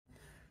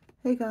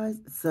Hey guys,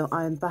 so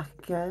I'm back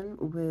again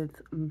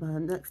with my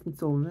next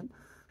installment,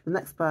 the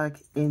next bag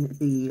in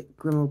the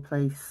Grimmauld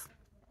Place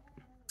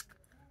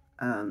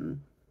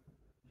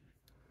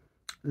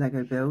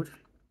Lego build.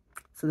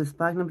 So this is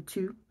bag number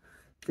 2.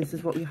 This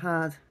is what we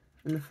had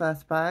in the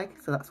first bag,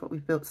 so that's what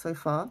we've built so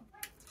far.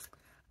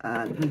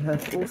 And we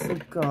have also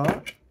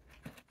got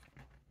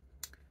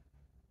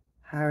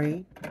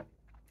Harry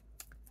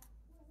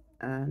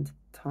and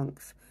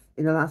Tonks.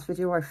 In the last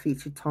video I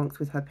featured Tonks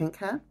with her pink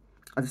hair.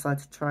 I decided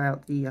to try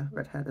out the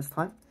red hair this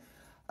time.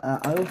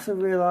 I also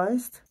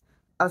realised,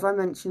 as I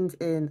mentioned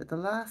in the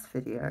last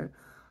video,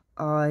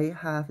 I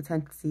have a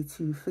tendency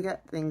to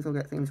forget things or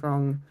get things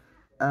wrong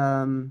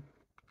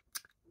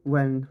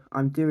when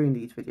I'm doing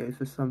these videos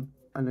for some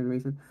unknown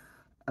reason.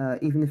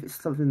 Even if it's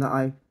something that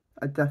I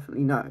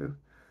definitely know,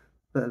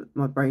 but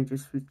my brain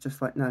was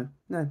just like, no,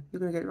 you're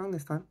going to get it wrong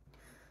this time.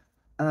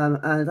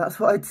 And that's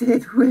what I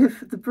did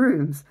with the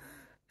brooms.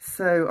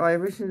 So I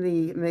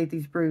originally made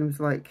these brooms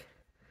like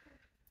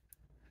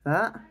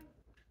that.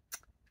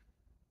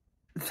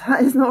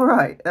 That is not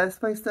right. They're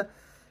supposed to,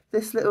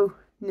 this little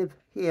nib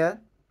here,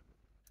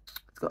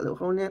 it's got a little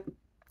hole nib.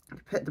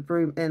 You put the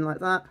broom in like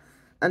that,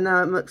 and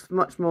now it looks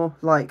much more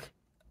like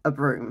a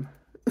broom.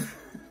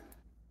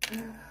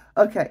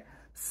 Okay,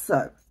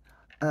 so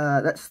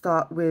let's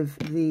start with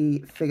the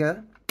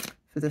figure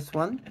for this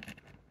one.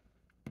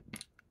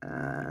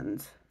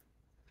 And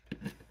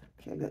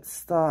okay, let's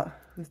start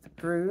with the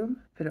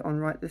broom. Put it on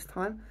right this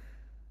time.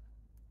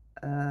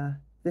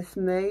 This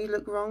may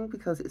look wrong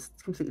because it's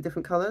completely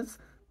different colours,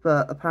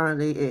 but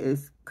apparently it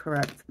is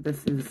correct.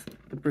 This is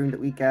the broom that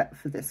we get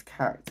for this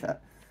character.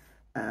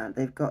 And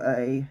they've got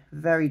a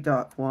very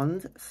dark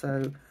wand,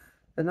 so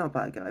they're not a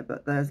bad guy,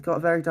 but they've got a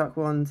very dark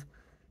wand.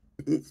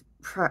 It's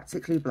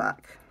practically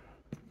black.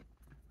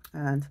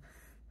 And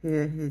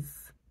here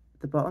is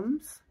the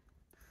bottoms.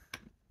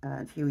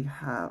 And here we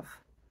have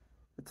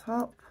the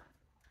top.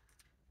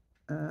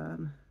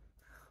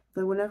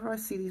 Though whenever I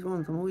see these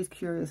wands, I'm always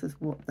curious as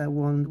what their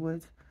wand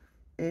wood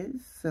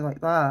is. So like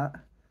that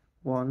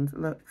wand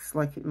looks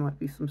like it might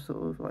be some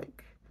sort of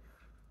like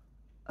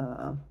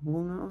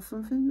walnut or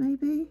something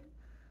maybe.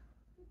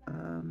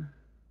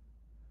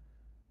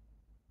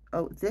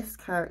 Oh, this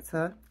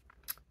character,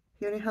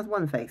 he only has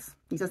one face.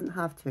 He doesn't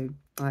have two,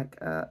 like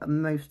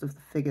most of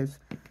the figures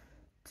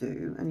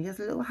do. And he has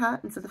a little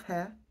hat instead of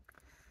hair.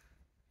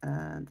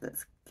 And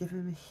let's give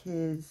him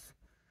his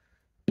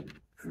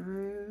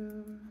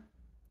broom.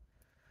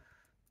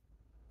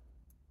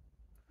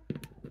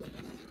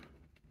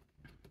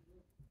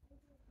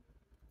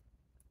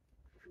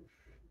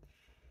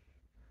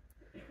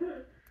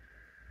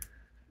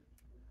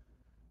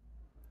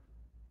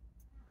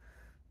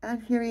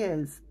 And here he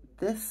is.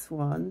 This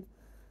one,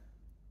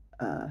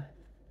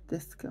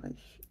 this guy,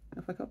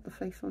 have I got the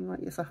face on right?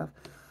 Yes, I have.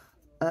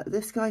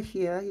 This guy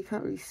here, you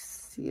can't really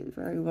see it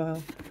very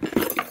well.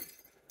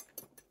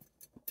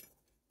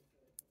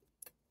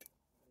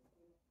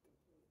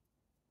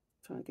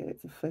 Trying to get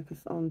it to focus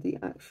on the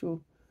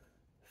actual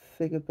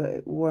figure, but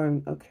it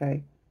won't.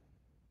 Okay.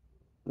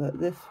 But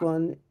this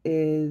one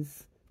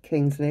is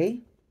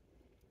Kingsley,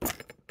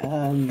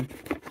 our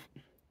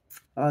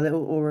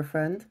little aura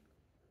friend.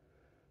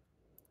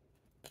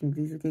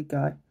 Kingsley's a good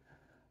guy.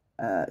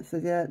 So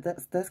yeah,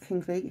 that's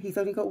Kingsley. He's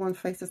only got one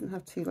face, doesn't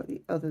have two like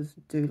the others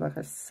do, like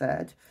I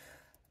said.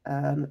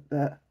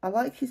 But I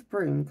like his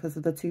broom because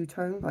of the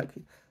two-tone, like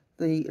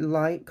the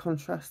light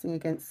contrasting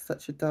against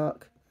such a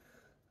dark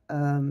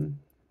stem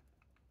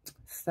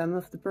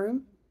of the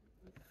broom.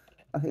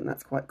 I think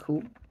that's quite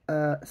cool.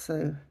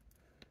 So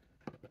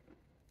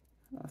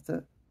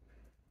after,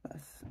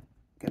 let's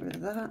get rid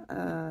of that,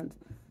 and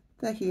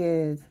there he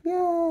is.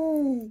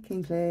 Yay,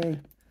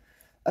 Kingsley.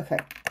 Okay,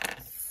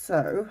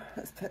 so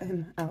let's put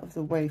him out of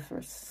the way for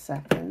a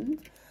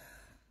second.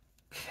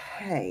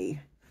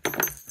 Okay.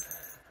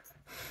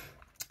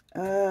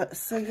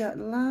 So yeah,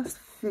 last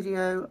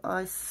video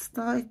I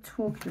started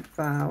talking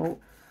about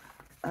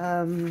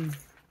the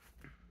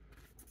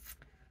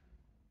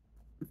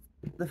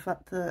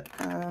fact that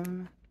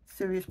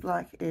Sirius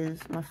Black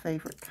is my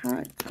favourite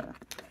character.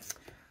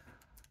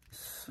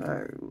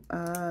 So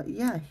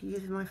yeah, he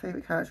is my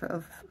favourite character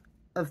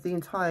of the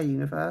entire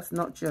universe,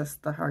 not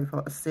just the Harry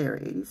Potter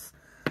series.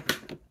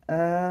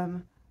 I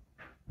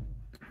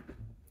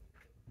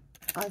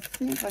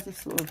think I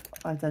just sort of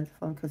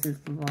identify him because his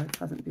life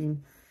hasn't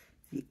been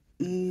the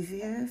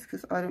easiest,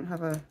 because I don't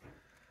have an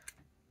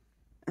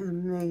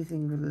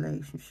amazing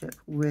relationship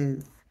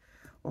with,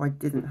 or I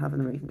didn't have an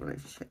amazing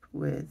relationship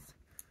with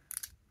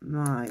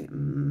my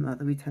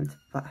mother. We tend to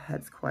butt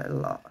heads quite a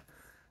lot.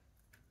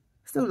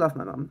 Still love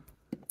my mum,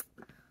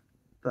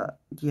 but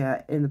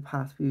yeah, in the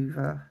past we've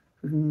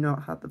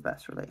not had the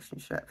best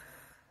relationship,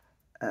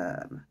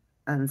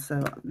 and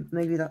so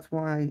maybe that's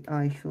why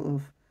I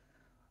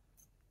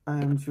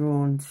am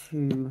drawn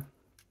to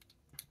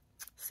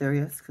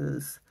Sirius,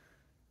 because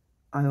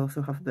I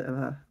also have a bit of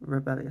a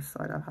rebellious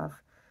side. I have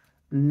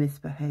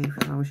misbehaved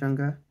when I was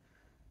younger.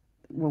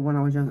 Well, when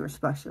I was younger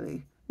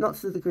especially. Not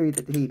to the degree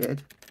that he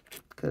did,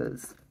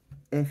 because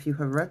if you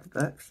have read the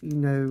books, you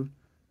know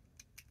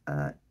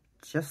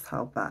just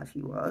how bad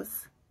he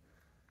was.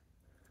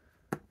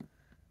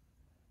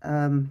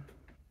 But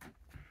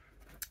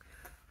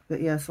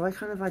yeah, so I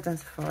kind of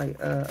identify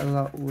a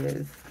lot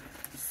with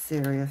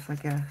Sirius, I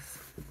guess.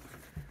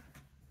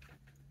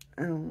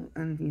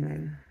 And you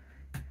know,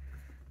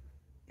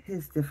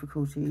 his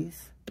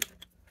difficulties.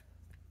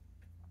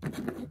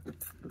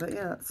 But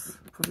yeah, that's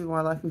probably why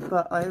I like him.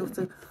 But I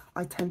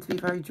tend to be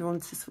very drawn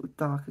to sort of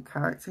darker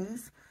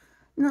characters.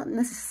 Not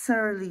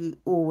necessarily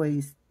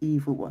always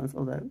evil ones,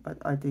 although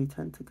I do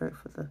tend to go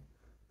for the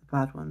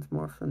bad ones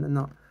more often than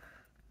not.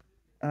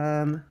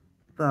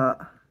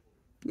 But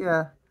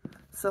yeah,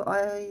 so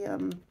I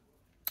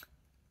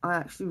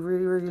actually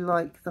really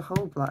like the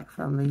whole Black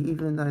family,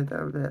 even though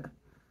they're a bit,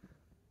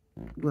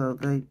 well,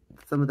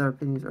 some of their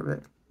opinions are a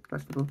bit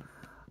questionable.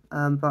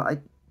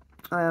 But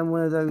I am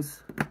one of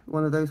those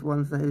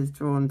ones that is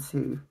drawn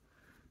to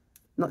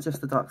not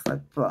just the dark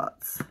side,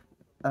 but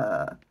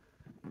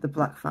the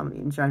Black family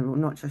in general,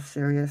 not just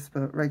Sirius,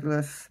 but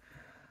Regulus,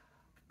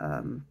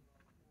 Orion,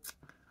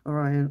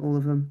 all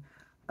of them.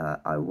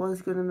 I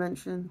was going to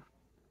mention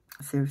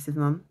Sirius's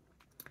mum,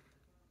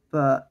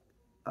 but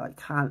I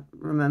can't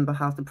remember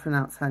how to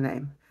pronounce her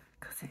name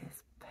because it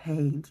is a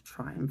pain to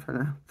try and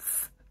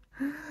pronounce.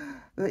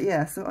 But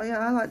yeah, so yeah,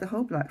 I like the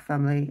whole Black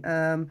family.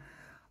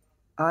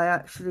 I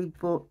actually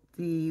bought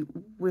the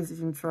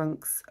Wizards and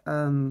Trunks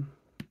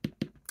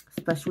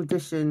special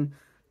edition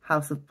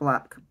House of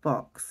Black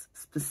box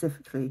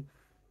specifically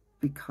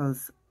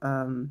because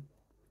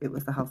it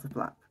was the House of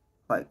Black.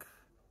 Like,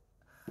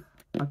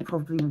 I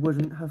probably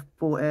wouldn't have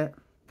bought it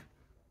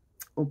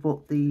or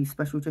bought the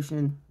special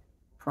edition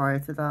prior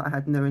to that. I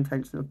had no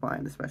intention of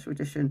buying the special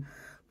edition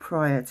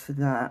prior to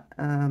that,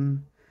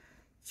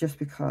 just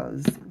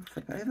because,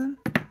 flip it over,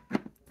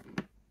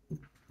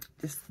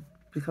 just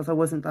because I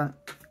wasn't that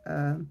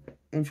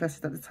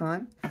interested at the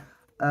time.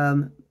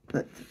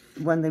 But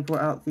when they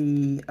brought out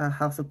the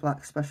House of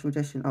Black special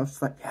edition, I was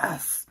just like,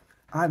 yes,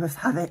 I must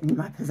have it in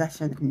my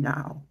possession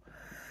now.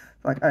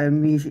 Like, I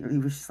immediately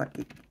was just like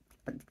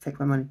take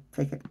my money,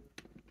 take it.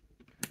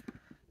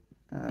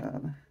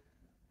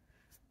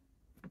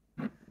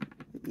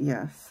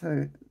 Yeah,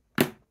 so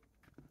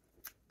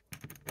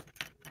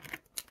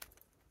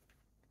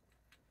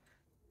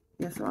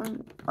yeah, so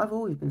I've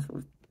always been sort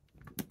of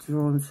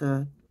drawn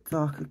to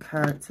darker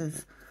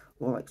characters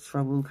or like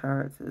troubled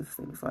characters,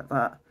 things like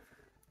that,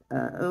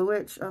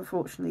 which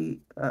unfortunately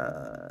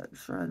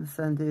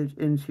transcended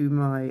into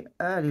my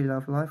early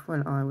love life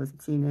when I was a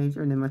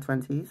teenager and in my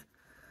 20s.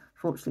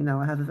 Fortunately,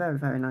 now I have a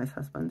very nice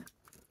husband,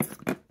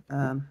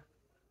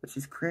 which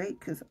is great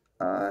because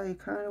I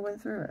kind of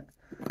went through it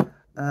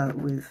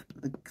with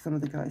some of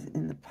the guys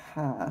in the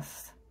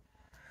past.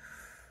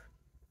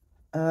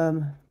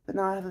 But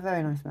now I have a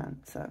very nice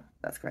man, so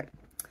that's great.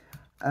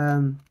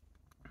 But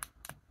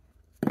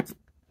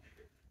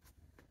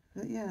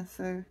yeah,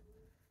 so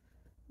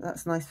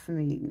that's nice for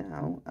me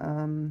now.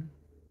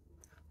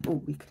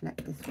 Oh, we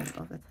connect this one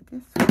over to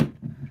this one.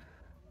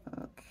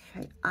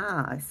 Okay,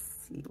 I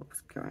see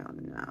what's going on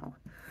now.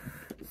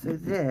 So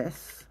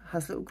this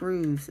has little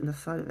grooves in the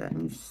side of it,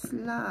 and you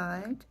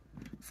slide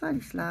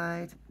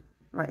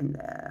right in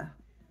there.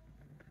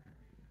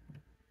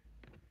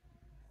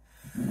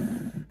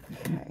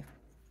 Okay.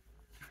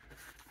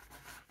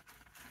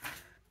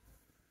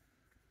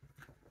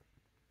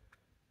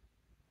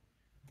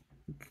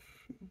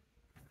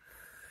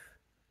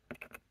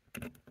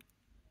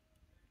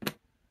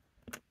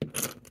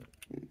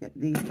 Get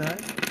these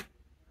guys.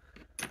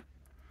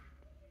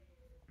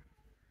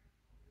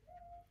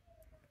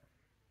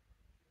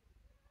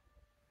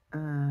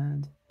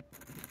 And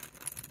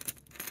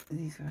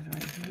these guys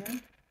right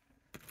here.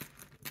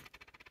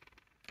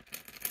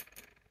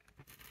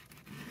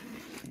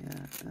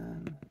 Yeah,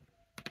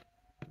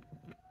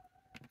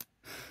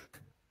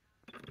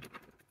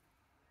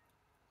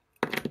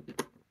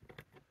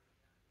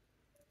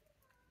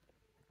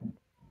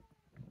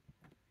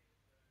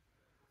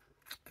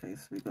 okay,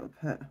 so we've got to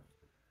put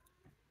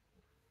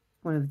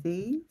one of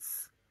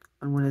these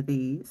and one of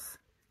these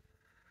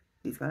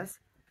guys.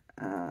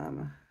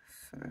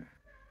 So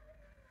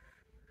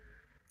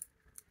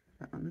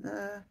that on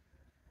there,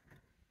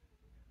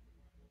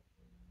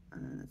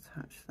 and then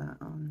attach that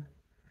on.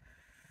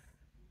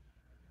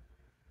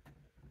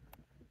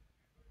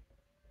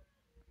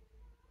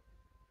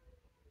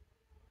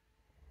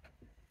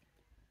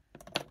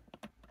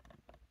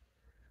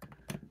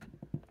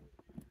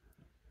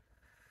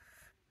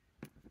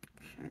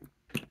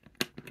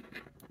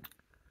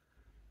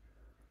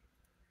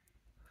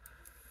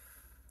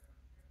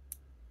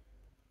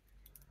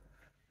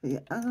 But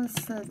yeah, as I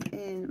said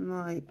in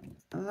my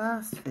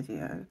last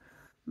video,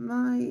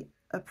 my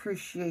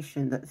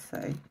appreciation, let's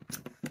say,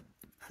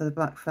 for the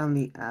Black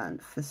family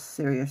and for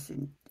Sirius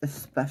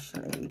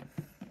especially,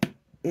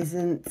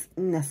 isn't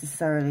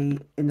necessarily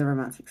in the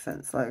romantic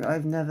sense. Like,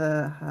 I've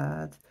never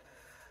had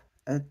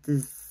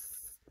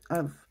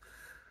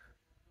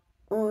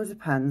well, it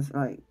depends.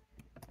 Like,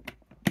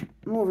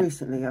 more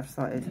recently I've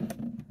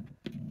started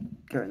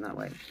going that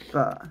way.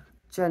 But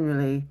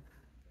generally,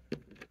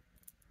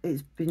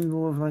 it's been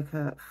more of like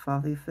a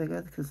father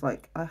figure, because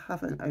like I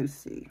have an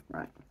OC,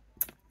 right?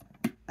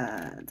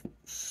 And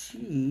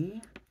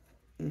she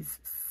is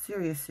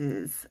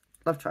Sirius's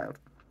love child.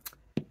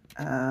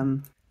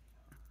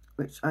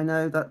 Which I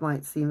know that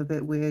might seem a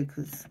bit weird,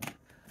 because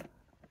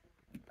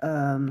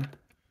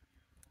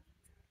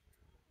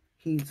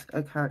he's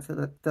a character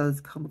that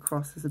does come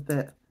across as a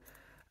bit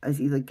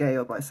as either gay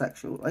or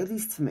bisexual, at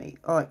least to me.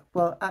 Like,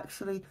 well,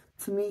 actually,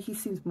 to me, he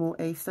seems more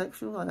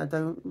asexual. Like, I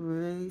don't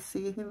really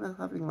see him as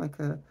having like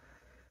an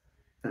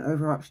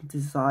overarching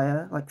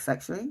desire, like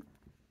sexually.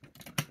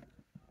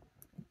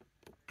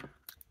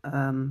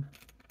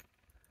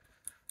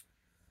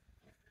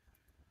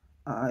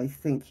 I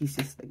think he's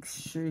just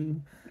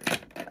extreme.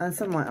 And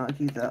some might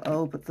argue that,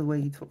 oh, but the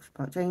way he talks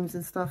about James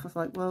and stuff, I was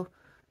like, well,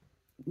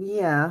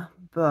 yeah,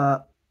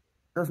 but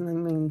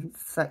doesn't mean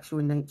he's sexual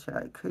in nature.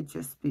 It could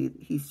just be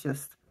he's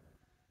just,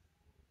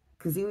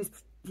 because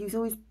he's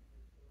always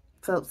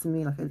felt to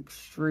me like an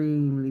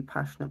extremely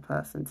passionate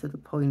person, to the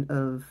point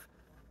of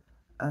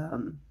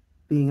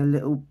being a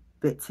little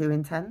bit too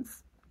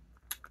intense,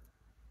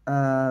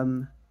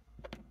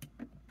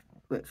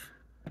 which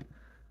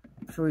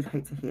I'm sure he'd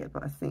hate to hear,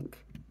 but I think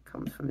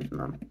comes from his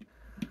mum.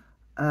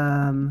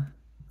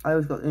 I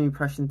always got the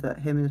impression that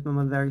him and his mum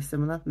are very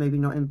similar, maybe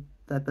not in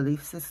their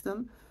belief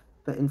system,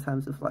 but in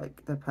terms of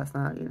like their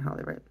personality and how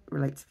they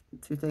relate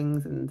to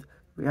things and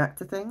react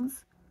to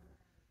things.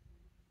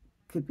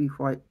 Could be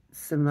quite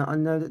similar. I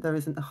know that there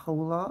isn't a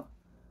whole lot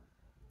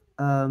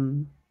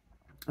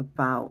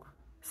about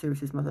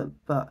Sirius's mother,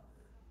 but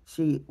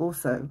she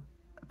also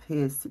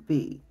appears to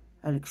be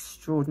an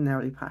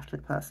extraordinarily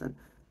passionate person.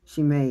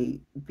 She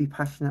may be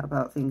passionate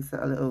about things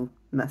that are a little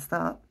messed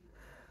up,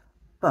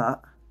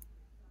 but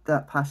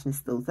that passion is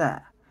still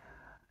there.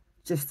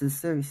 Just as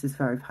Sirius is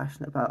very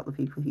passionate about the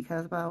people he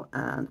cares about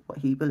and what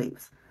he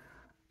believes.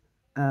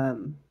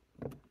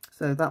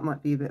 So that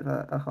might be a bit of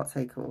a hot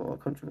take or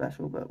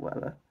controversial, but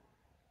whatever.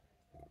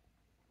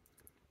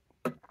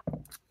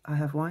 I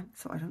have wine,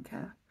 so I don't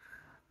care.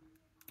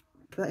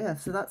 But yeah,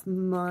 so that's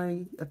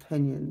my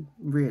opinion,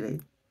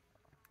 really.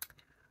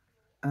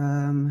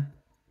 And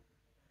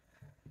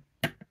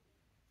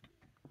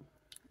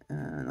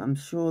I'm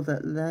sure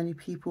that many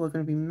people are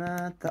going to be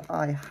mad that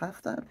I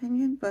have that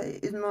opinion, but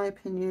it is my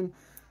opinion,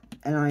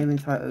 and I am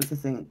entitled to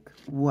think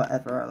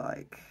whatever I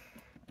like.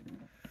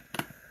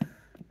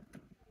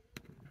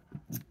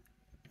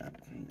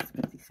 Okay, let's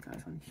put these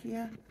guys on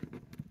here.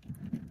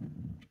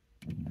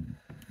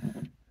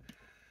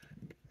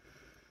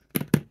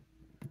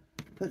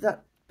 But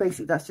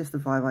that's just the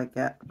vibe I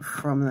get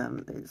from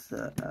them, is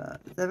that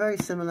they're very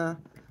similar.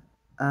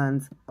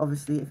 And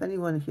obviously, if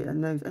anyone here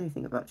knows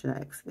anything about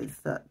genetics, is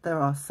that there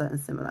are certain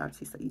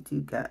similarities that you do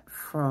get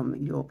from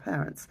your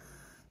parents,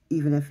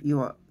 even if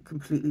you are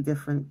completely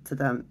different to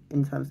them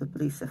in terms of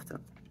belief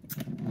system.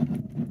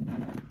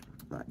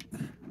 Like,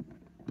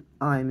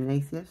 I'm an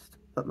atheist,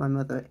 but my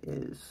mother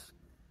is,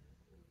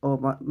 or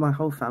my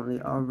whole family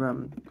are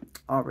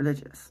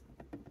religious.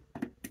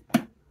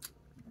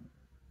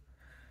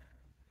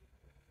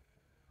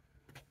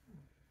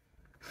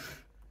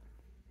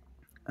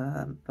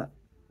 But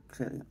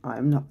clearly I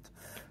am not.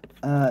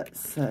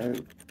 So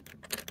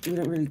we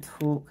don't really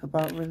talk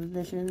about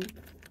religion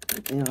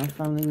in our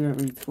family. We don't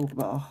really talk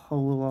about a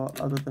whole lot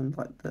other than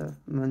like the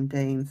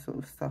mundane sort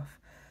of stuff,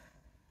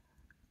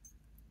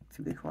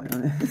 to be quite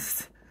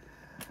honest.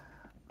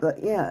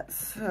 But yeah,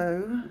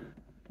 so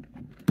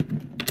okay,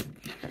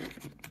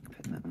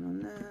 put that one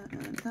on there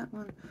and that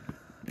one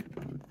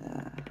on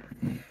there.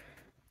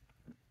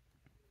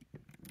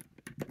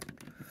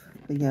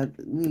 But yeah,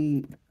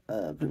 we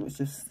pretty much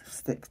just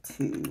stick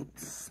to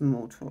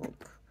small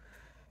talk.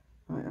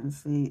 Right,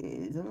 honestly,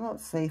 it is a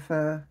lot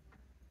safer.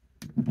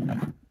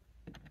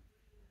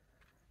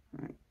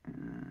 Right,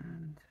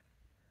 and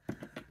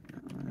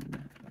that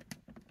one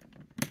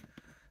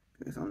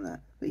goes on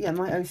there. But yeah,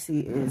 my OC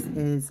is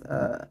his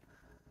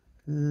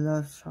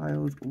love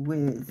child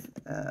with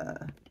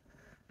an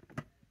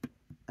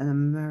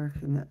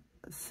American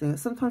singer.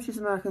 Sometimes she's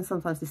American,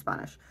 sometimes she's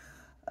Spanish.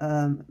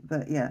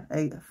 But yeah,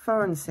 a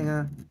foreign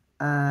singer.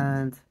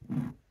 And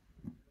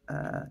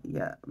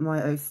yeah,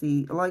 my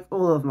OC, like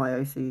all of my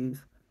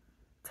OCs,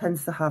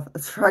 tends to have a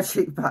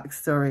tragic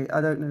backstory.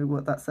 I don't know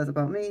what that says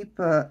about me,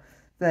 but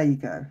there you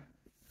go.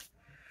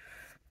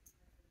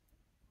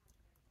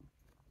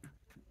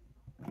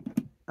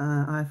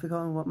 I've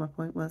forgotten what my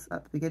point was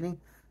at the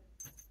beginning.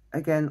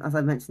 Again, as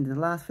I mentioned in the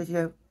last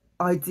video,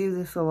 I do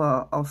this a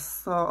lot. I'll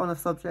start on a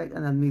subject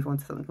and then move on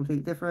to something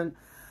completely different,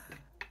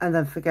 and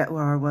then forget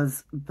where I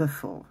was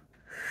before.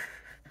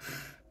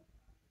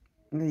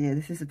 Yeah,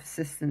 this is a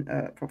persistent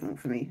problem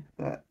for me,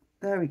 but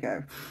there we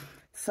go.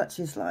 Such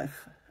is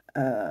life.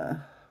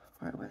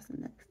 Right, where's the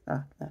next?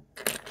 Ah, there.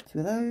 2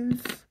 of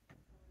those.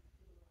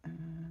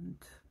 And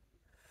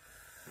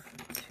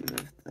 2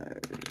 of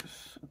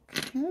those.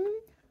 Okay.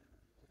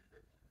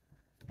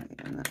 Okay,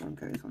 and that one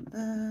goes on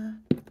there.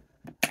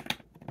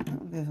 That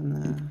one goes on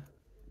there.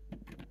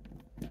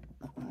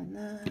 That one in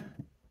there.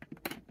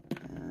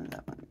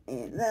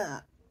 in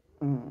that.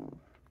 Mm.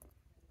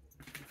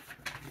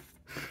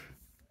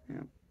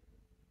 Yeah.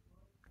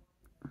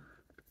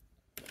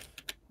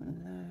 One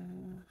of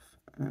those,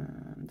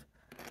 and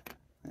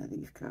one of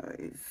these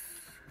guys.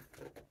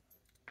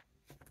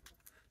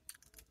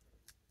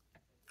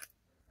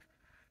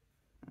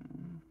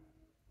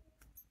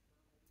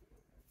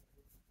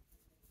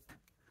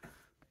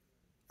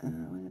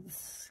 One of the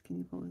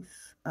skinny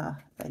boys. Ah,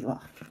 there you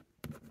are.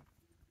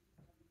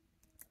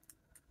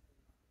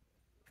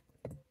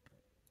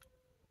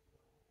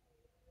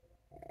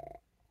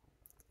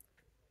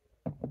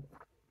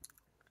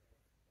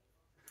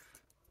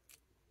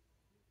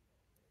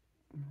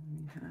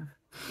 We have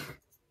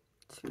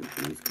two of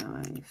these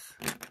guys.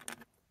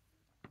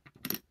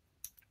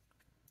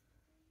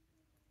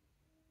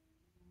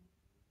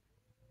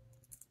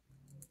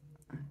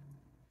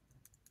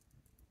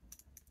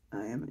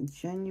 I am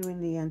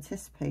genuinely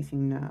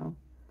anticipating now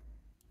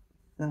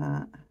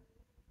that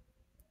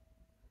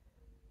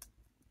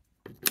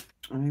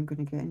I'm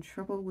going to get in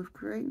trouble with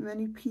great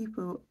many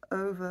people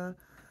over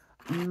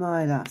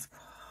my last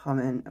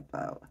comment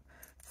about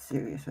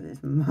Sirius and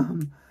his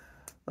mum.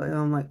 Like,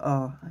 I'm like,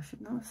 oh, I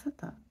should not have said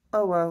that.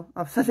 Oh well,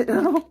 I've said it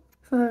now,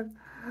 so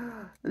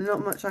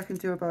not much I can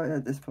do about it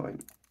at this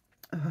point.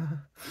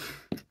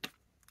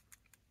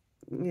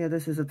 Yeah,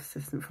 this is a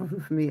persistent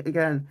problem for me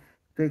again,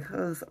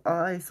 because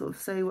I sort of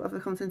say whatever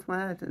comes into my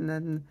head, and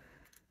then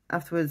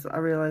afterwards I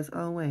realise,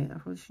 oh wait, I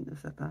probably shouldn't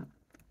have said that.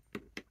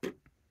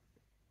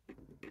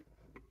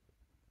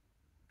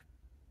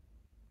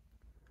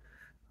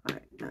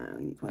 Right, now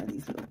we need one of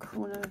these little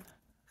corners.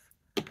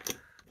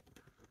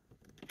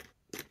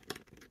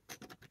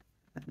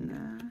 And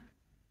there.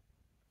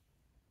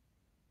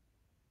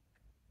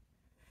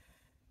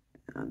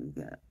 And we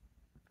get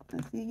one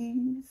of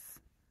these.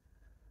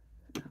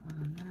 That one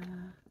on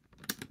there.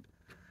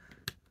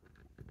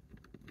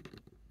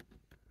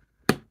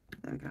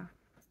 There we go.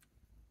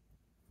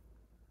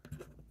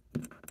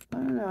 I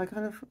don't know,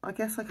 I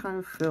guess I kind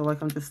of feel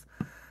like I'm just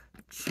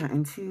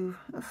chatting to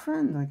a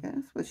friend, I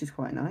guess, which is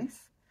quite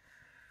nice.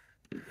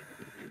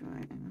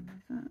 Right, and then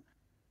there's that.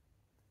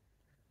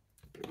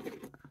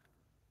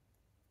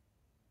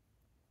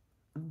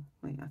 Oh,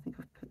 wait, I think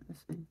I've put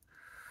this in.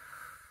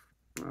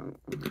 Oh,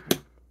 okay.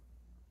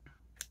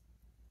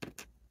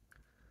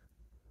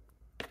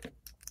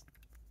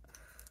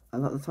 A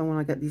lot of the time when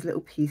I get these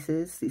little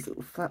pieces, these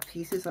little flat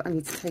pieces that I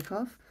need to take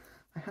off,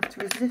 I have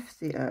to resist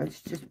the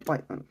urge to just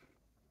bite them.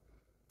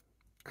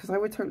 Because I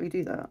would totally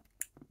do that.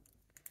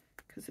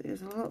 Because it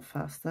is a lot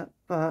faster,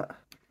 but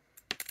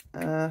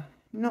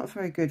not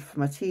very good for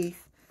my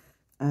teeth.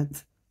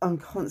 And I'm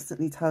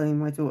constantly telling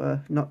my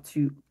daughter not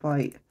to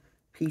bite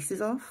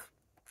pieces off.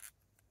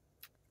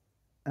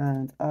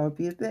 And I would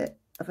be a bit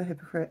of a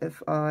hypocrite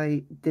if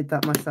I did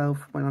that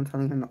myself when I'm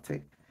telling her not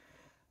to.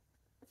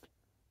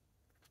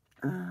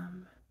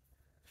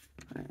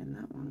 Right, and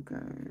that one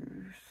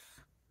goes...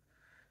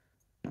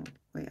 Oh,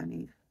 wait, I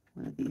need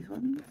one of these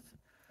ones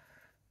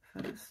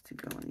first to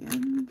go on the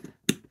end.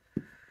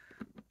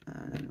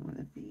 And then one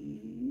of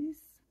these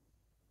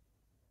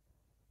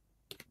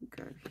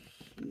go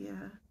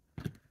here.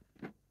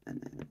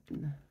 And then one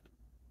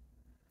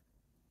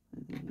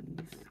of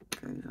these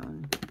goes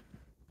on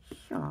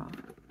here.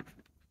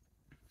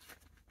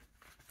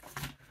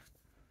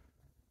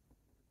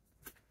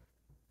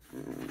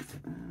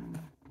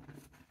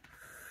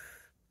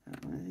 And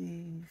one of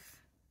these,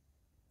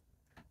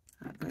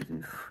 that goes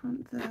in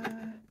front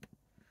there,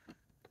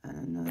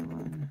 and another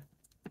one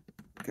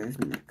goes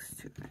next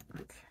to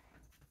it.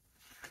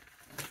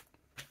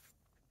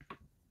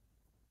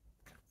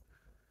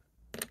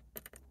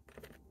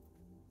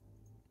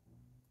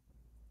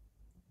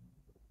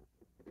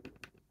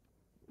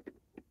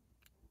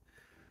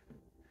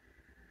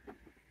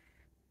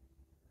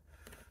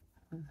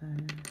 Okay.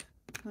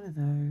 One of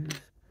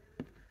those,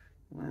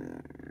 one of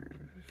those.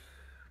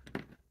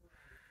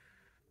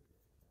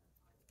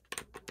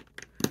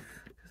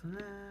 Goes on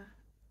there.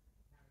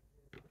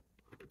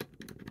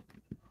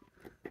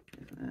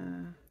 Goes on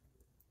there.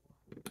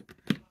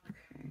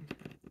 Okay.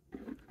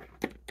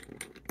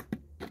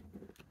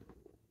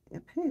 It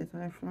appears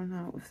I've run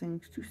out of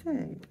things to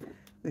say,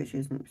 which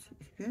isn't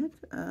particularly good.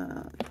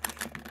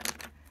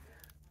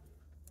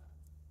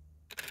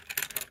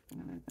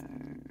 One of those.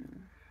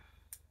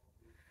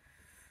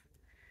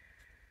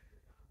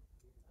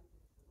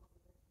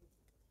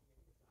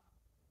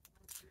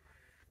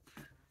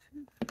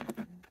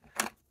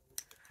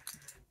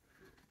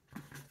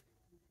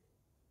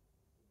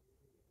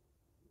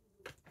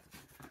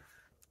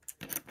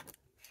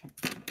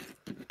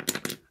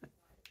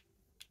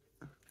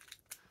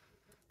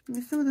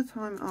 Some of the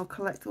time I'll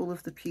collect all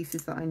of the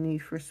pieces that I need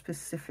for a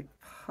specific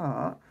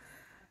part,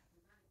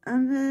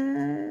 and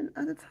then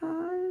other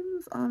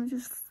times I'm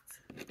just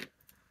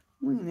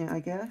winging it,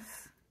 I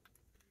guess.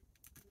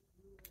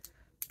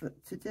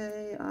 But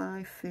today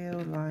I feel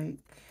like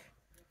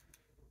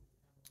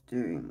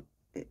doing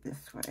it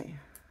this way.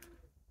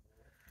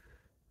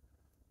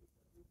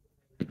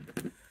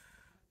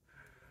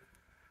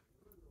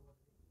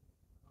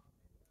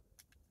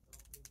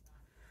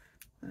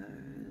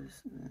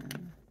 those, and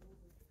then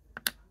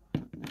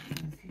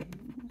these,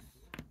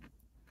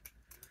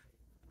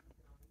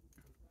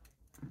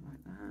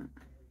 like that.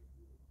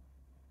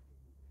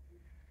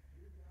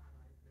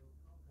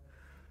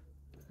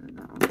 And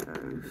that one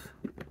goes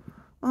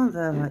on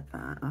there like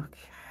that.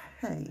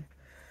 Okay.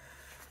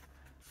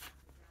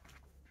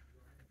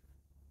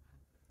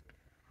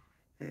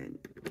 Then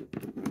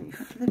we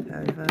flip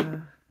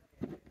over.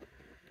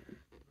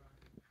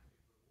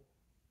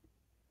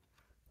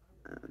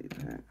 We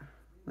put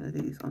one of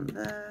these on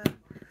there.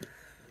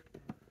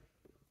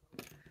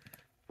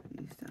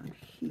 These down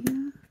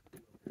here.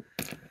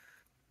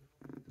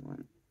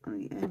 One on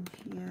the end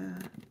here.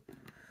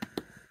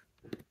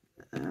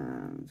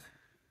 And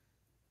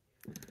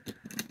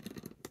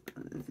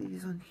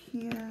these on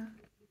here.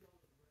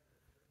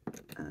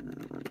 And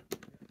another one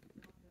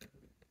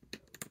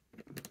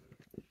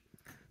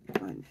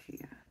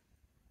here.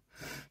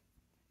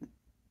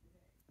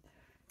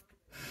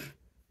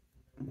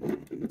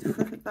 You need to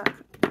flip it back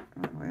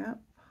all the way up.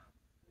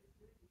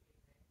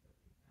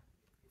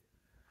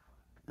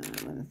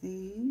 And one of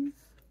these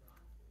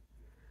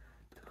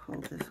to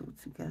hold this all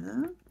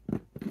together.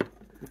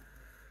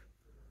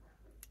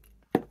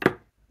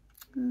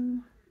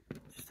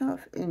 Just out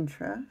of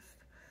interest,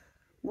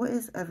 what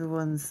is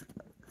everyone's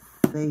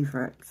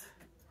favourite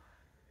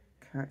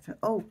character?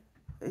 Oh,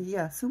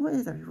 yeah, so what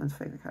is everyone's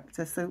favourite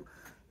character? So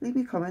leave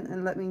me a comment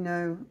and let me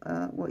know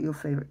what your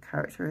favourite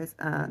character is,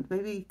 and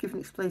maybe give an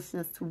explanation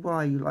as to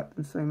why you like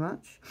them so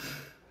much.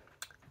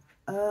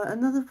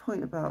 Another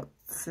point about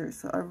the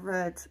series that I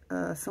read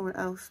someone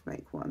else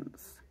make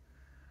once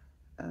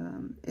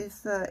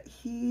is that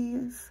he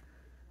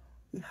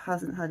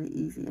hasn't had it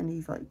easy, and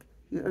he's like,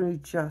 you're only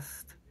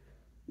just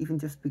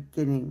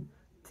beginning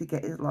to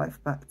get his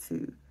life back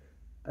to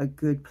a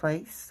good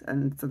place,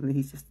 and suddenly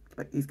he's just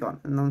like, he's gone.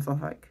 And I was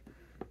like,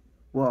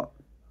 what?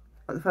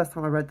 Like, the first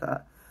time I read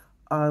that,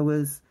 I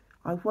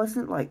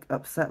wasn't like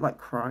upset, like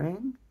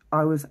crying.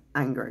 I was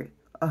angry.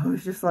 I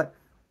was just like,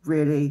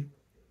 really?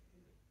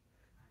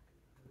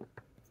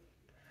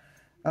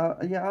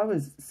 Yeah, I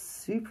was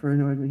super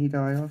annoyed when he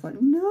died. I was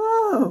like,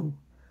 no!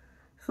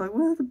 It's like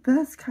one of the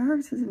best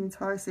characters in the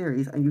entire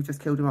series, and you've just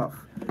killed him off.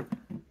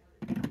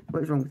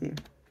 What is wrong with you?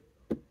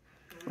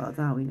 Well,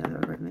 now we know there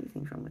are many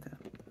things wrong with her.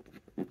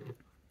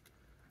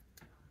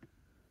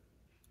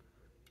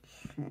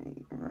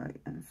 Okay, right,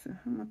 and so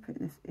how am I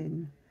putting this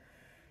in?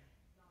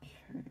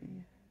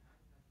 Okay.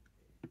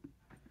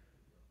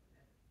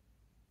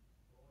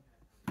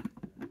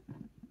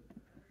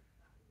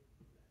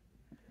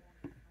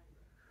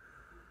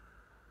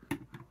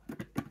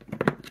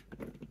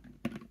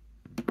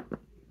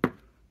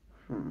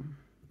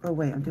 Oh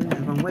wait, I'm doing it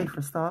the wrong way for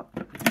a start.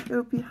 It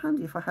would be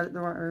handy if I had it the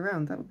right way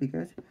around. That would be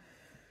good.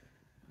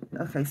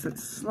 Okay, so it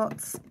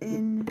slots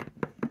in.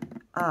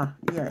 Ah,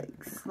 yeah, it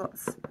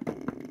slots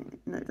in.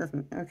 No, it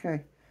doesn't.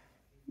 Okay,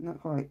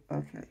 not quite.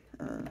 Okay.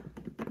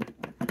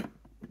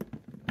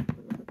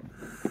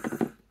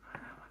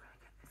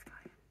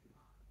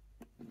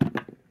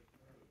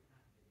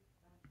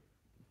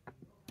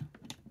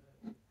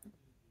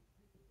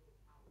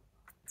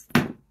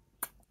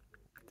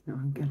 No,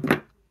 I'm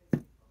good.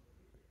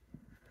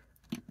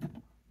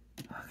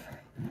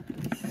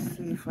 Let's just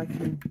see if I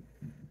can.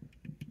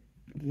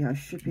 Yeah, I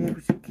should be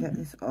able to get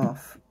this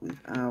off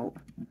without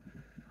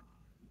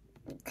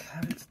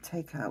having to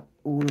take out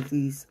all of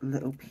these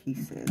little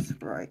pieces.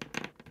 Right.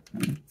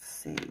 Let's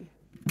see.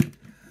 Right,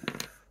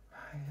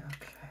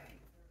 okay.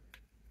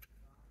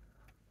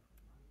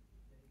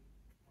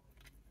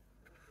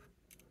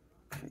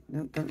 Okay,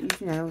 no, don't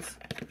use your nails.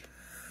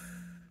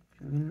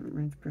 I'm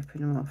going to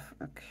ripping them off.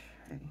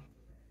 Okay.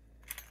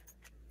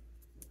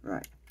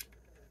 Right.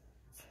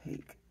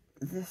 Take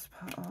this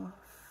part off.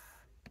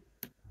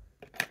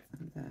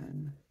 And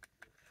then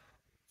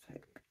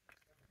take...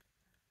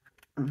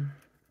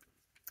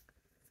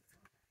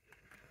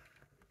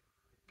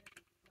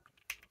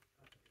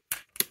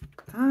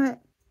 Damn it.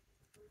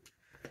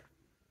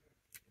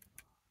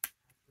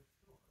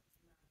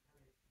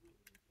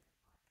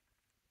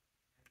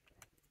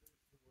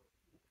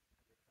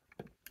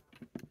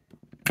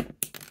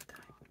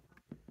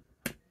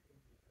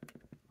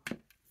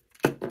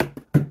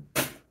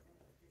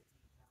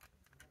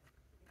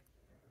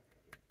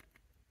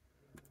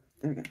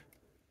 There we go.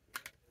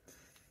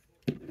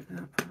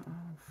 That part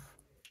off.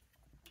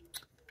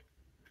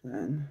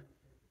 Then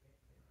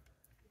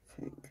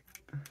take...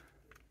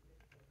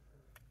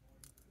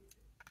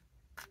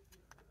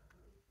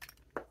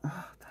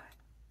 Oh, dang.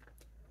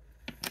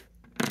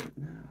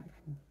 Now I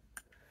can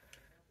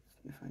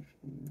see if I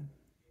can...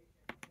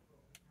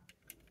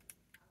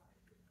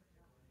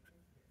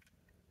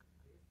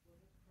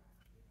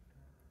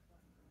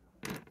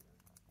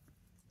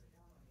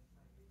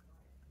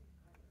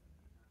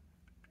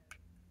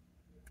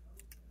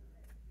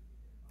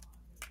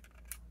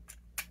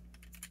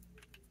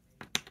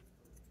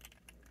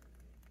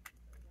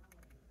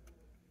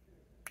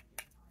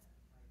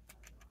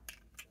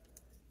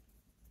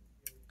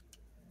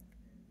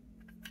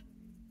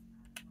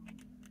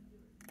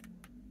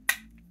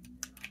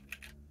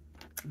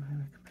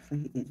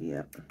 Play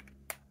idiot.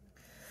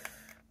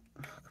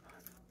 Oh, come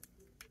on.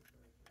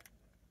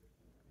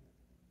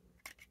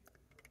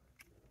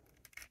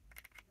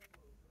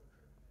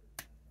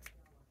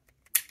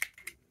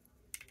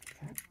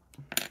 Okay.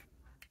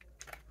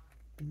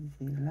 This is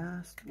the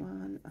last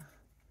one.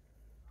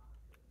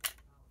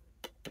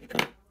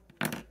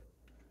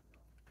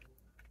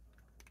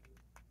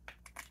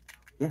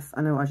 Yes,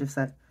 I know what I just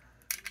said.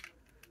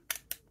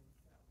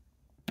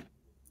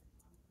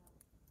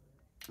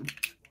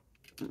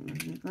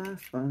 The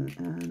last one,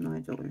 and my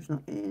daughter's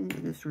not in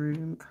this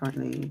room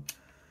currently,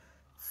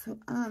 so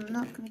I'm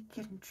not going to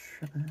get in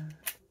trouble.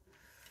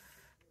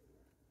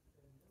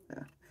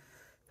 There.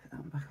 Put that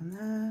one back on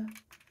there.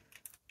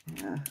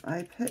 Yeah,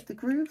 I put the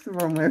grooves the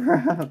wrong way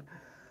around.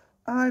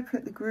 I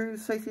put the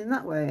grooves facing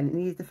that way, and it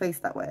needed to face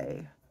that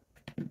way.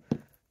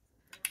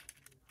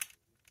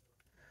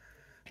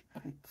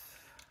 Right.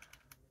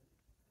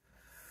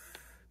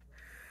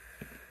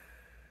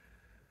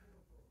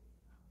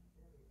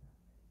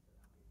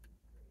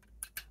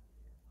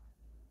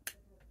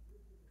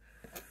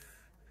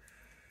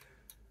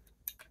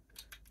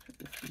 Put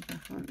this one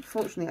back on.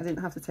 Fortunately, I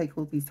didn't have to take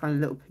all these tiny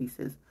little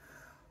pieces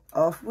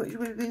off, which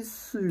would have been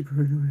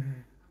super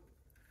annoying.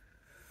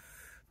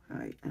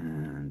 Right,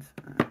 and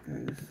that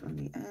goes on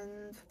the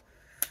end.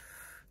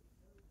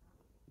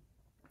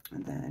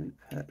 And then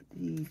we put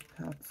these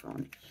parts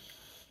on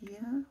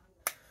here.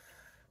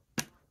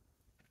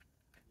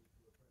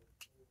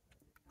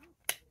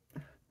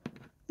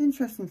 The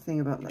interesting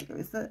thing about Lego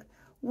is that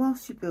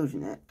whilst you're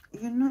building it,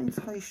 you're not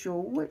entirely sure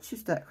which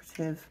is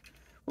decorative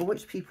or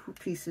which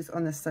pieces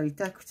are necessarily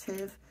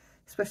decorative,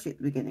 especially at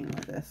the beginning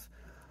like this,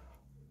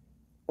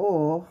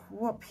 or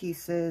what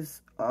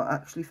pieces are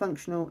actually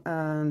functional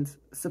and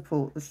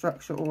support the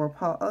structure or are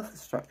part of the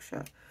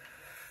structure.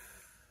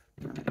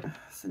 Right,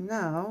 so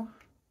now,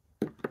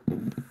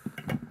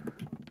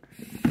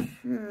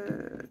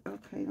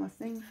 okay, my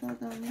thing fell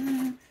down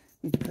there.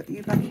 Need to put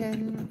you back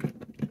in.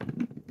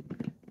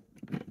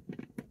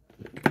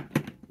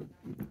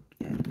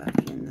 Get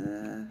back in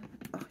there.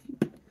 Oh,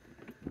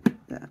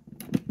 there.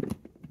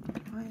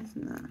 Why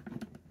isn't that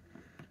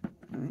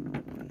going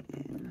all the way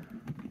in?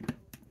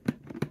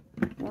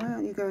 Why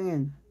aren't you going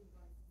in?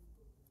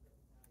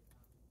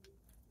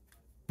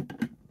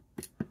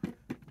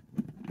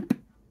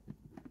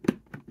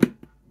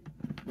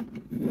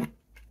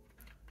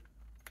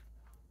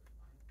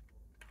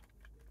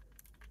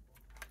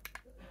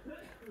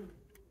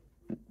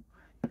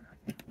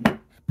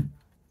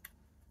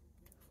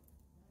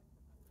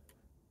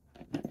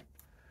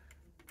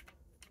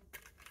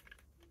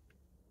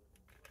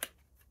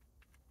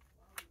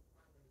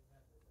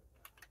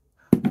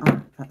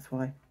 Oh, that's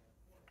why.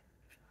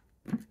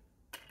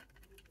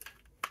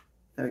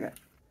 There we go.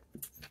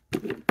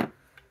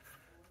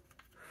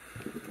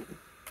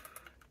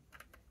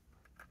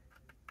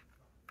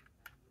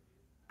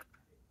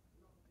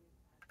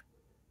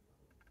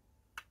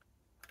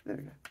 There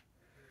we go.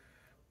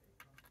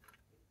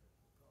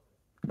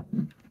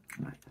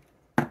 Right.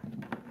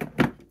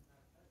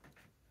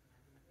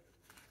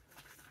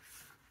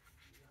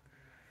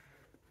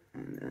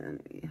 And then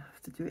we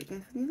have to do it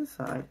again for the other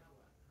side.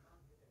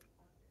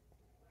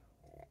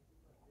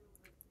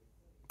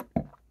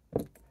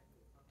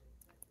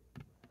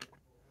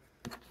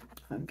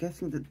 I'm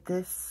guessing that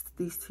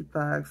these two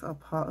bags are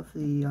part of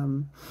the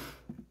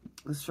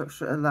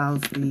structure that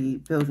allows the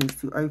buildings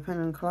to open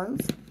and close,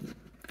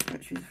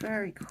 which is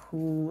very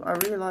cool. I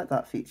really like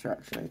that feature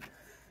actually.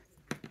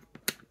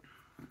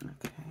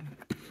 Okay.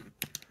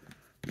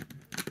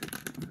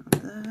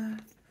 There.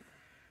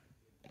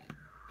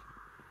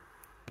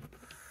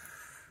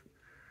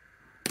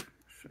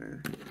 So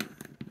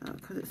now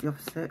because it's the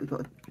opposite, we've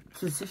got to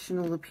position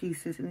all the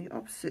pieces in the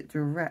opposite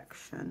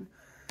direction.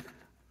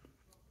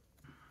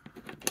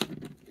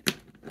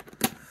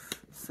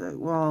 So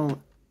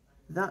while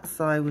that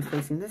side was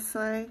facing this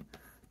way,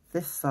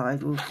 this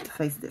side will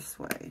face this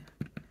way.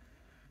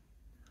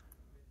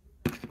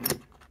 Okay,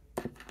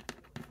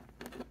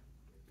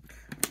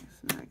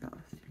 so now I got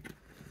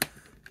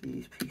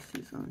these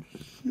pieces on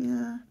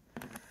here,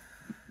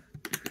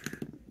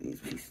 these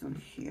pieces on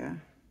here,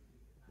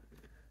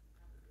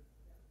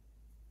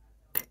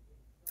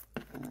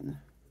 and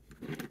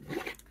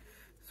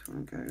this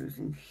one goes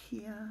in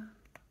here.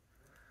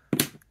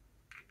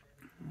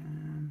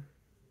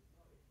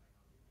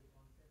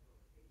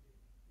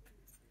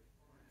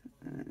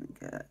 And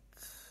get that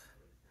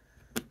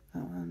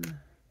one.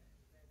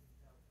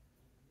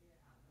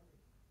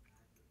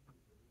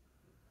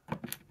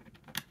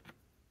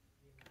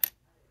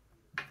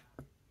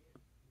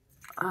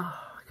 Oh,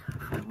 I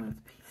can't find one of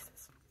the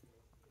pieces.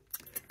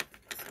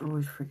 This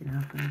always freaking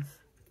happens.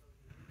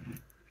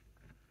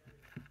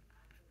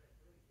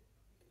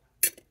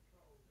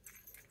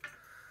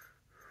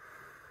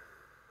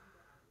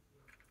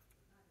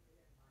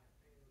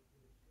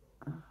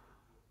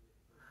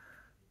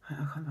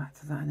 I'll come back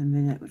to that in a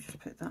minute. We'll just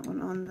put that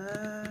one on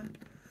there.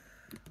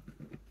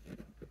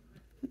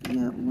 But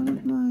yeah, one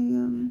of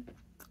my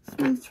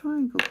smooth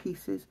triangle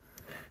pieces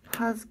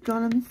has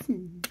gone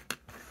missing.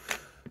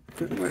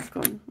 don't know where it's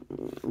gone.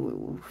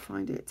 We'll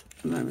find it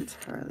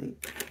momentarily.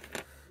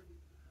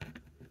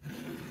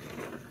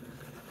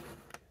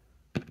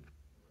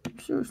 I'm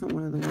sure it's not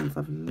one of the ones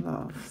I've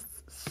lost,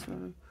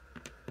 so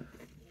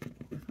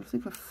I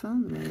think I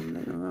found them all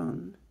later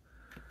on.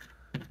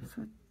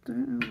 So I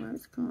don't know where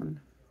it's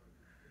gone.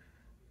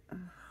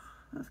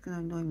 That's going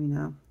to annoy me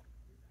now.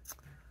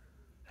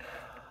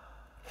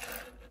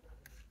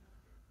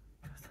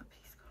 Where's that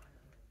piece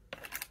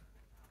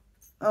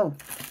gone? Oh,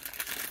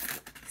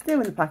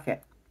 still in the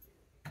packet.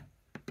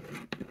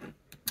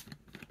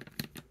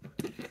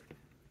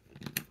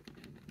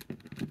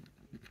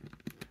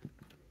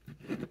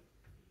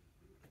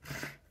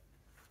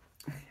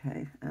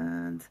 Okay,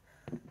 and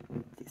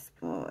this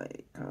boy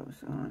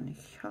goes on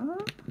here.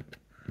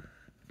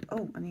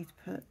 Oh, I need to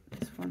put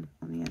this one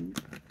on the end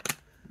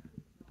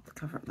to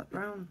cover up that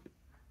brown.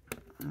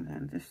 And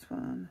then this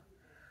one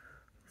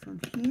is on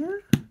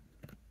here.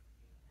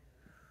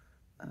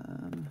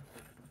 And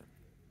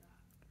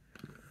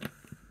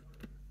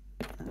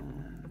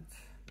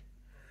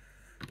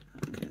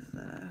that is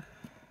there.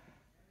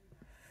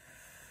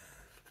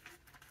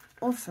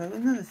 Also,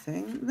 another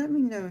thing, let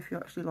me know if you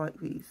actually like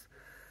these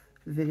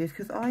videos,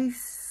 because I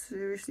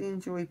seriously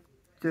enjoy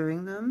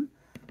doing them,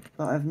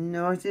 but I have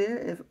no idea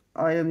if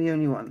I am the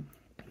only one,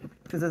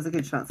 because there's a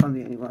good chance I'm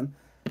the only one.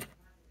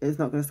 It's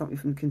not going to stop me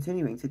from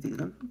continuing to do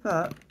them,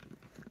 but,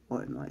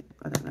 or it might,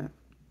 I don't know.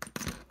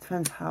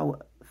 Depends how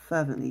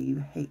fervently you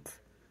hate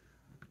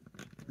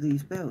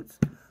these builds.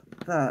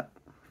 But,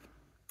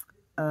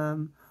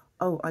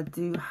 oh, I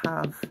do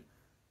have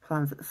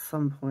plans at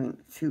some point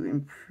to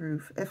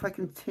improve, if I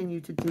continue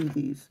to do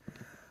these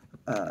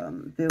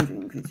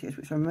building videos,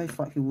 which I most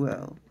likely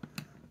will.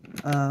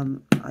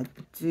 I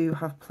do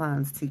have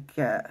plans to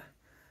get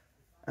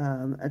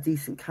a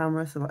decent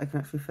camera so that I can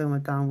actually film a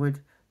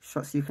downward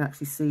shot so you can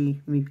actually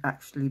see me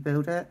actually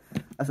build it,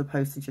 as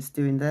opposed to just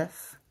doing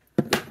this.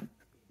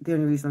 The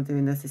only reason I'm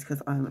doing this is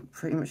because I'm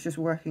pretty much just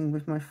working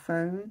with my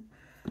phone,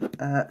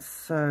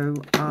 so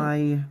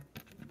I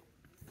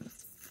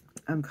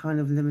am kind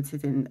of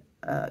limited in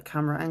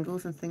camera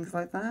angles and things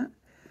like that,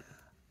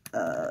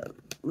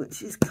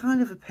 which is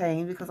kind of a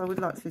pain, because I would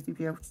like to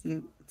be able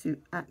to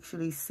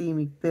actually see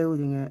me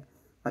building it,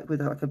 like with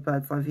like a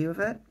bird's eye view of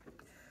it.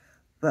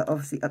 But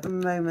obviously at the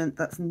moment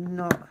that's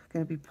not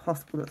going to be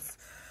possible.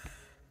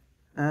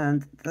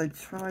 And I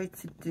tried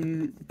to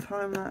do the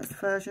time-lapse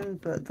version,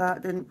 but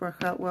that didn't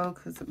work out well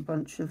because a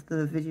bunch of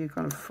the video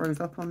kind of froze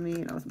up on me,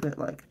 and I was a bit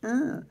like,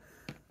 why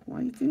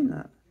are you doing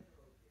that?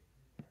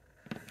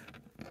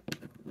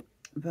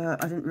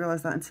 But I didn't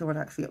realise that until I'd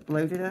actually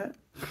uploaded it,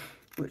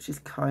 which is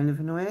kind of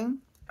annoying.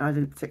 I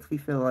didn't particularly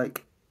feel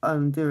like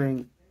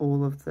doing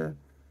all of the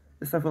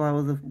several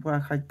hours of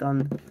work I'd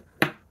done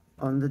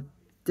on the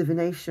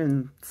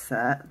divination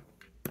set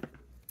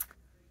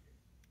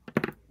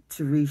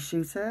to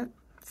reshoot it.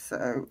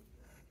 So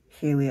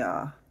here we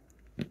are.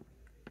 Okay,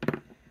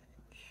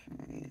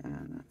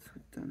 and that's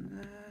done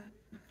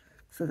there.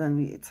 So then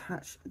we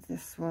attach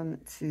this one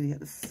to the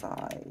other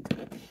side.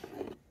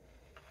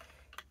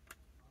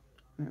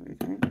 There we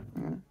go.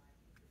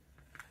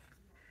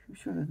 I'm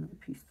sure there's another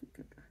piece to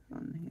go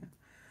on here.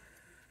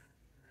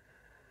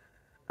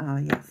 Ah,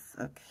 yes,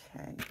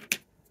 okay.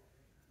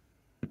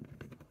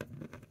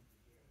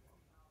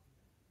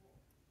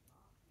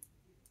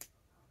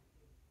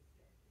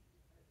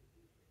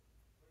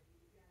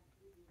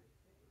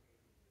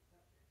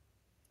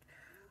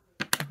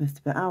 I've missed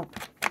a bit out.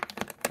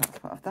 That's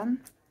what I've done.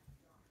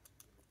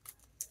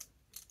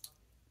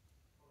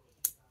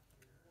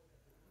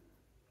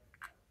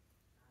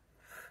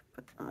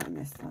 But I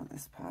missed out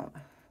this part.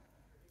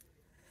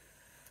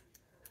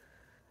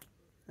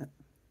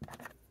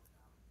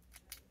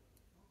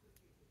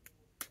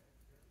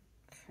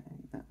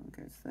 That one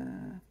goes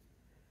there,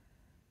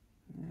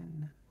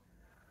 and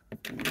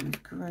then the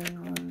grey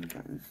one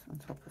goes on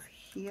top of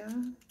here,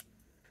 and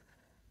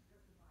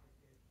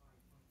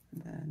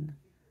then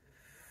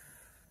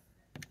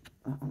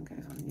that one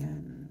goes on the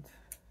end.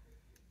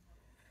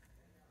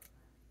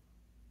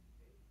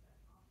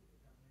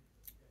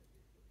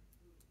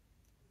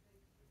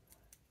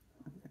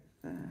 That goes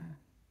there,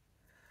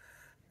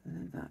 and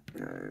then that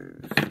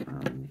goes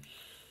on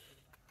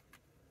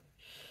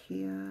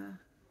here,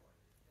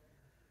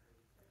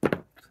 so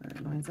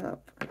it lines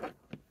up.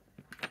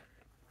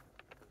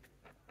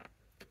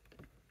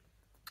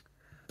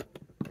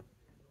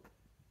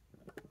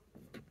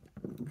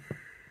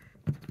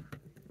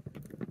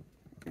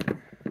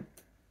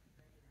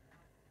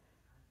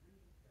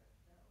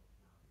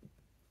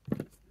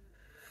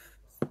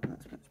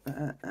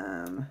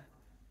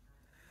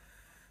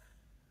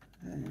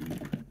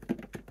 Then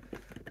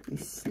we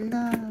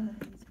slide,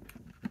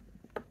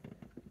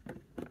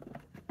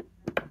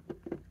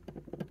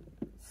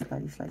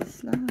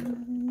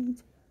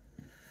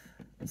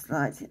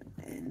 slide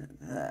in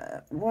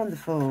there.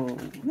 Wonderful.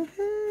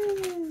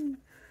 Woohoo!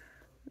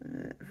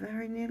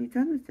 Very nearly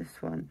done with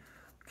this one.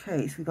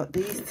 Okay, so we've got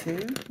these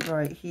two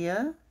right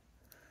here.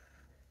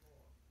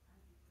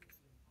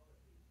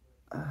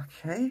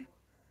 Okay.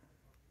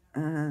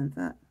 And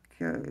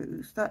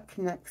that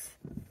connects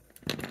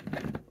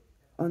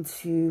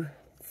onto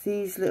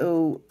these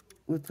little,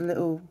 with the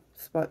little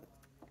spike,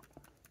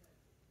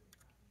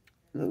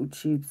 little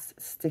tubes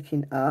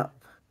sticking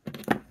up.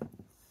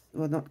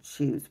 Well, not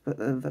tubes, but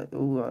the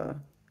little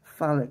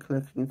phallic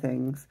looking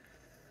things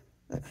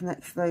that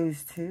connects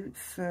those two.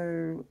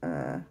 So,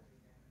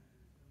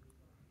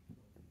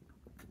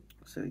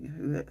 so we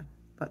do it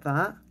like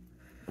that,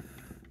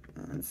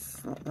 and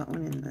slot that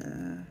one in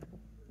there.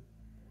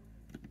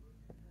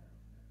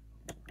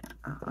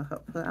 Oh, I've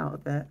got to pull it out a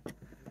bit.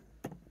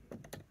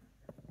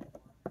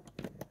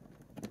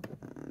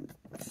 And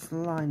just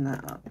line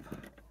that up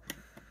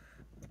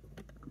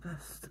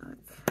best I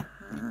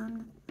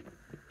can.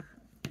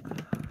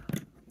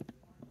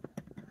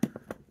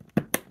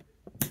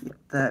 Yep,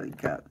 there we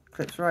go.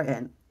 Clips right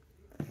in.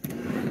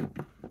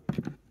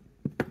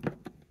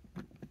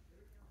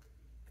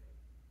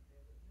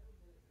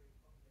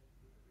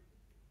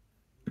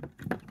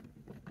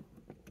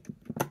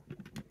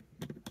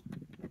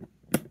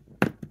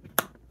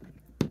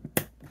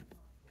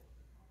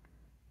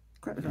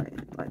 Clips right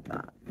in like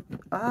that.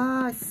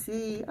 Ah, I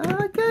see.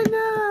 Ah, okay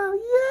now.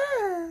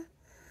 Yeah.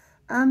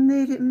 I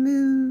made it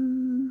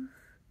move.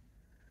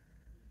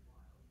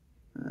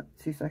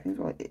 2 seconds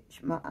while I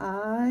itch my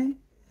eye.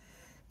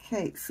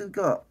 Okay, so we've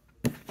got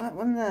that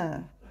one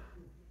there.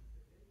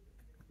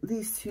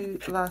 These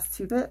last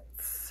two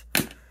bits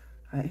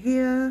right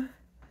here.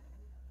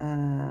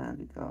 And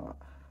we've got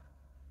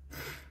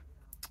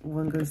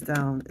one goes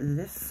down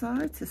this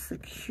side to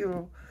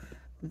secure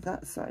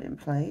that side in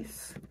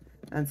place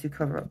and to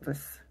cover up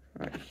this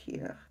right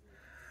here.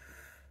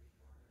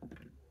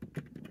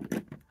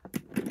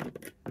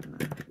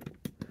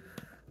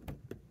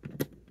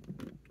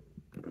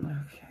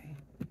 Okay,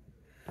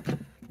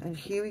 and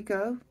here we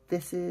go.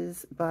 This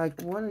is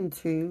bag 1 and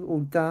 2 all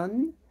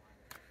done.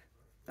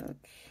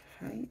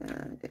 Okay,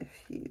 and if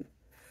you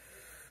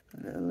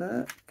a little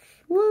look,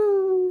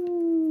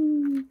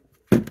 woo!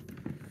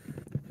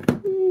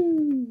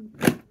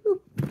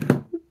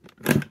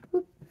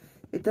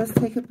 It does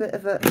take a bit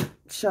of a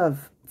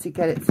shove to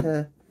get it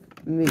to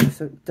move,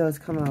 so it does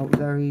come out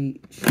very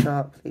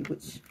sharply,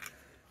 which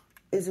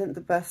isn't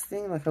the best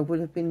thing. Like, it would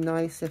have been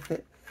nice if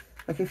it,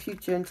 like, if you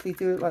gently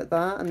do it like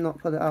that and not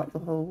pull it out the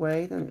whole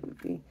way, then it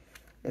would be,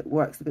 it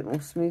works a bit more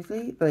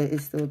smoothly, but it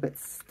is still a bit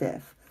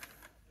stiff.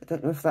 I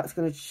don't know if that's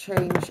going to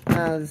change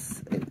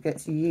as it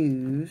gets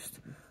used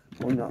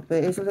or not, but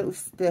it is a little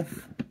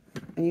stiff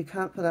and you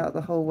can't pull it out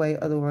the whole way,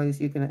 otherwise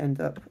you're going to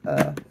end up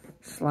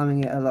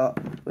slamming it a lot,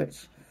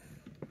 which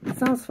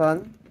sounds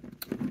fun,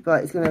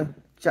 but it's going to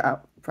jet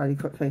out pretty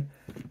quickly.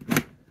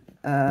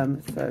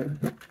 So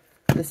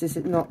this is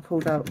not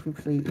pulled out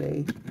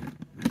completely.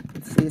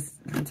 See, you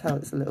can tell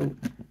it's a little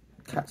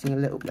catching a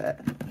little bit,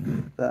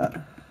 but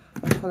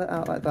if I pull it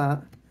out like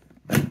that,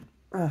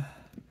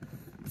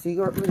 so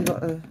you really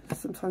got to,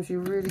 sometimes you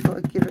really got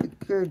to give it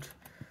a good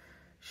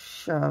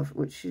shove,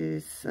 which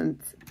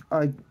isn't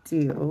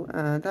ideal,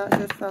 and that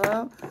just fell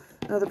out.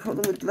 Another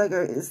problem with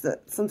Lego is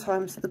that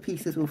sometimes the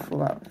pieces will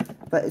fall out,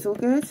 but it's all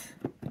good.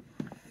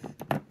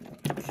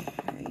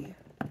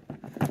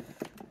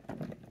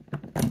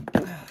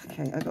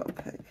 Okay, I got to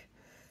pick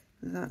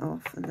that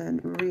off and then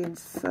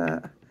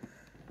reinsert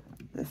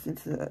this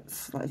into the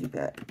slidey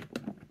bit.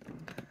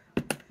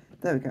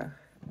 There we go.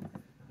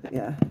 But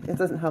yeah, it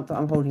doesn't help that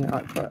I'm holding it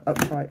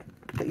upright,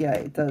 but yeah,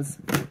 it does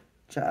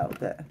jet out a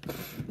bit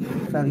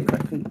fairly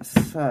quickly.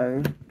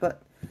 So,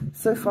 but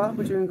so far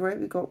we're doing great.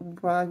 We've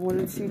got bag 1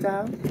 and 2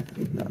 down.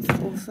 That's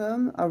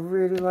awesome. I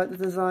really like the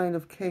design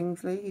of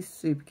Kingsley. He's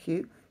super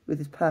cute with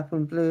his purple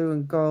and blue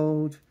and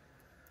gold.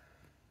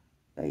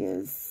 He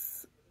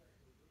is.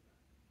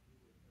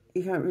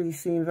 You can't really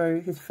see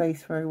his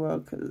face very well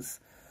because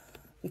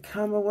the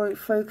camera won't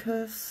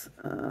focus,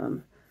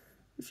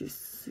 which is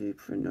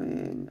super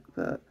annoying.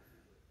 But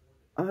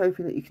I'm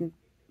hoping that you can,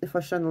 if I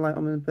shine the light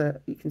on him a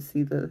bit, you can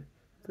see the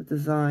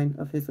design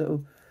of his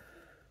little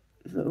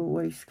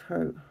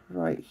waistcoat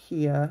right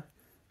here,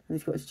 and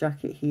he's got his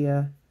jacket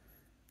here,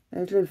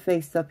 and his little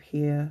face up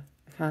here.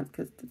 I can't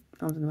because the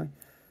arm's in the way,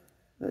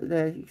 but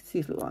there you can see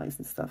his little eyes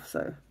and stuff.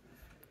 So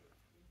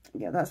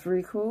yeah, that's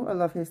really cool. I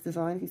love his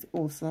design. He's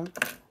awesome.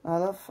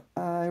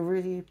 I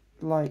really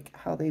like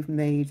how they've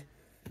made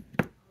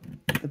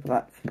the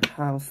black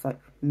house like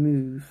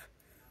move,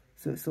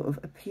 so it's sort of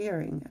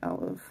appearing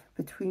out of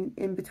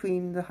in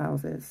between the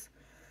houses,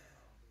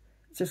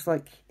 just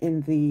like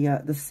in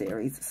the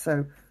series.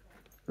 So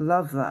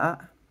love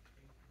that.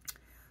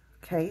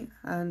 Okay,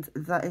 and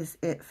that is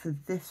it for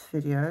this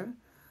video.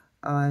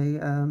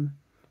 Sorry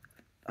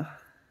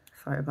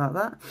about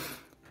that.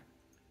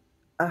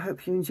 I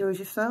hope you enjoyed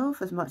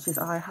yourself as much as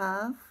I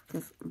have,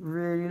 because I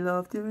really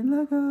love doing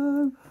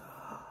Lego.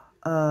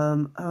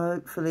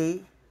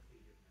 Hopefully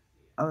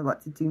I would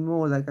like to do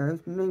more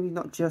Legos, maybe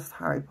not just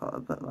Harry Potter,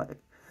 but like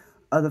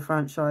other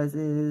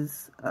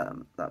franchises.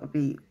 That would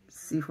be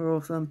super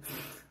awesome.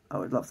 I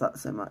would love that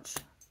so much.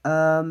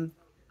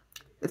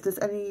 If there's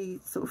any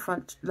sort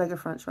of Lego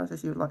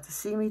franchises you would like to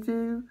see me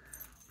do,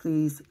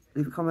 please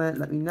leave a comment,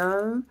 let me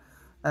know.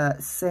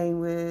 Same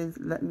with,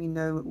 let me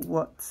know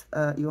what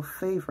your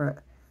favourite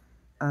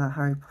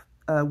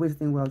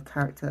Wizarding World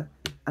character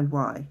and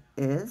why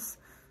is.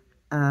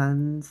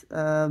 And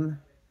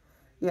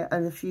yeah,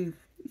 and if you,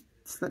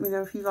 just let me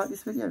know if you like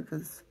this video,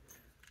 because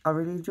I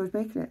really enjoyed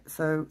making it.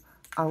 So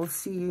I will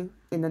see you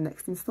in the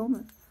next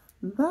installment.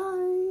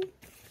 Bye!